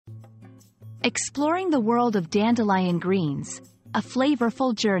Exploring the world of dandelion greens, a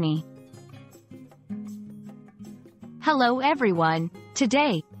flavorful journey. Hello everyone,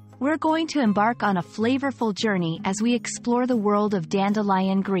 today, we're going to embark on a flavorful journey as we explore the world of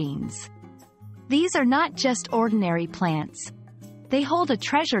dandelion greens. These are not just ordinary plants. They hold a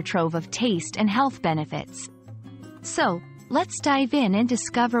treasure trove of taste and health benefits. So, let's dive in and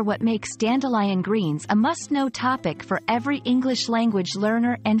discover what makes dandelion greens a must-know topic for every English language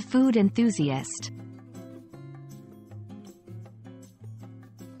learner and food enthusiast.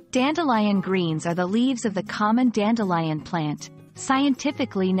 Dandelion greens are the leaves of the common dandelion plant,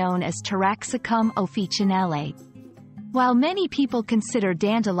 scientifically known as Taraxacum officinale. While many people consider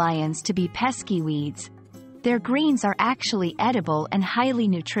dandelions to be pesky weeds, their greens are actually edible and highly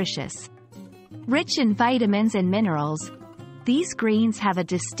nutritious. Rich in vitamins and minerals, these greens have a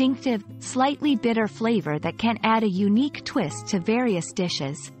distinctive, slightly bitter flavor that can add a unique twist to various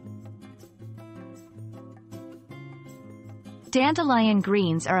dishes. Dandelion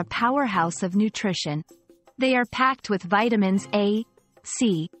greens are a powerhouse of nutrition. They are packed with vitamins A,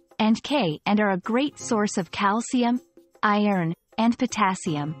 C, and K and are a great source of calcium, iron, and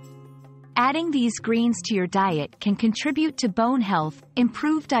potassium. Adding these greens to your diet can contribute to bone health,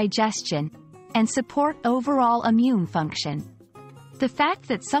 improve digestion, and support overall immune function. The fact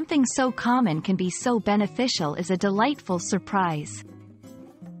that something so common can be so beneficial is a delightful surprise.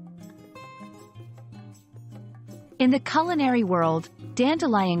 In the culinary world,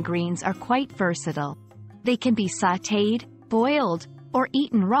 dandelion greens are quite versatile. They can be sautéed, boiled, or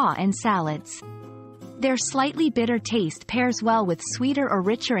eaten raw in salads. Their slightly bitter taste pairs well with sweeter or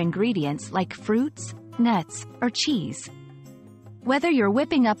richer ingredients like fruits, nuts, or cheese. Whether you're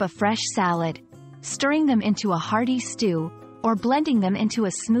whipping up a fresh salad, stirring them into a hearty stew, or blending them into a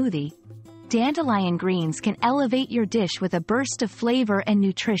smoothie, dandelion greens can elevate your dish with a burst of flavor and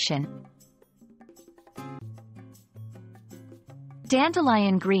nutrition.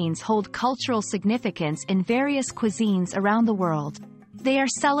 Dandelion greens hold cultural significance in various cuisines around the world. They are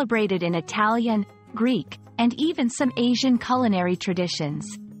celebrated in Italian, Greek, and even some Asian culinary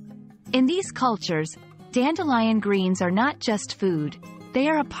traditions. In these cultures, dandelion greens are not just food, they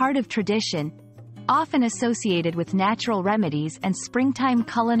are a part of tradition, often associated with natural remedies and springtime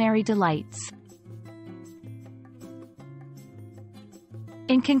culinary delights.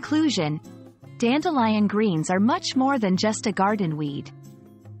 In conclusion, dandelion greens are much more than just a garden weed.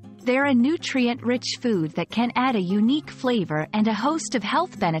 They're a nutrient-rich food that can add a unique flavor and a host of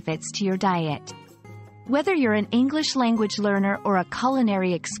health benefits to your diet. Whether you're an English language learner or a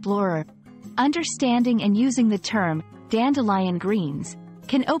culinary explorer, understanding and using the term dandelion greens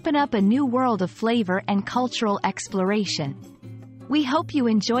can open up a new world of flavor and cultural exploration. We hope you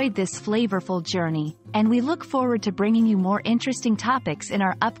enjoyed this flavorful journey, and we look forward to bringing you more interesting topics in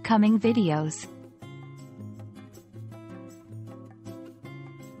our upcoming videos.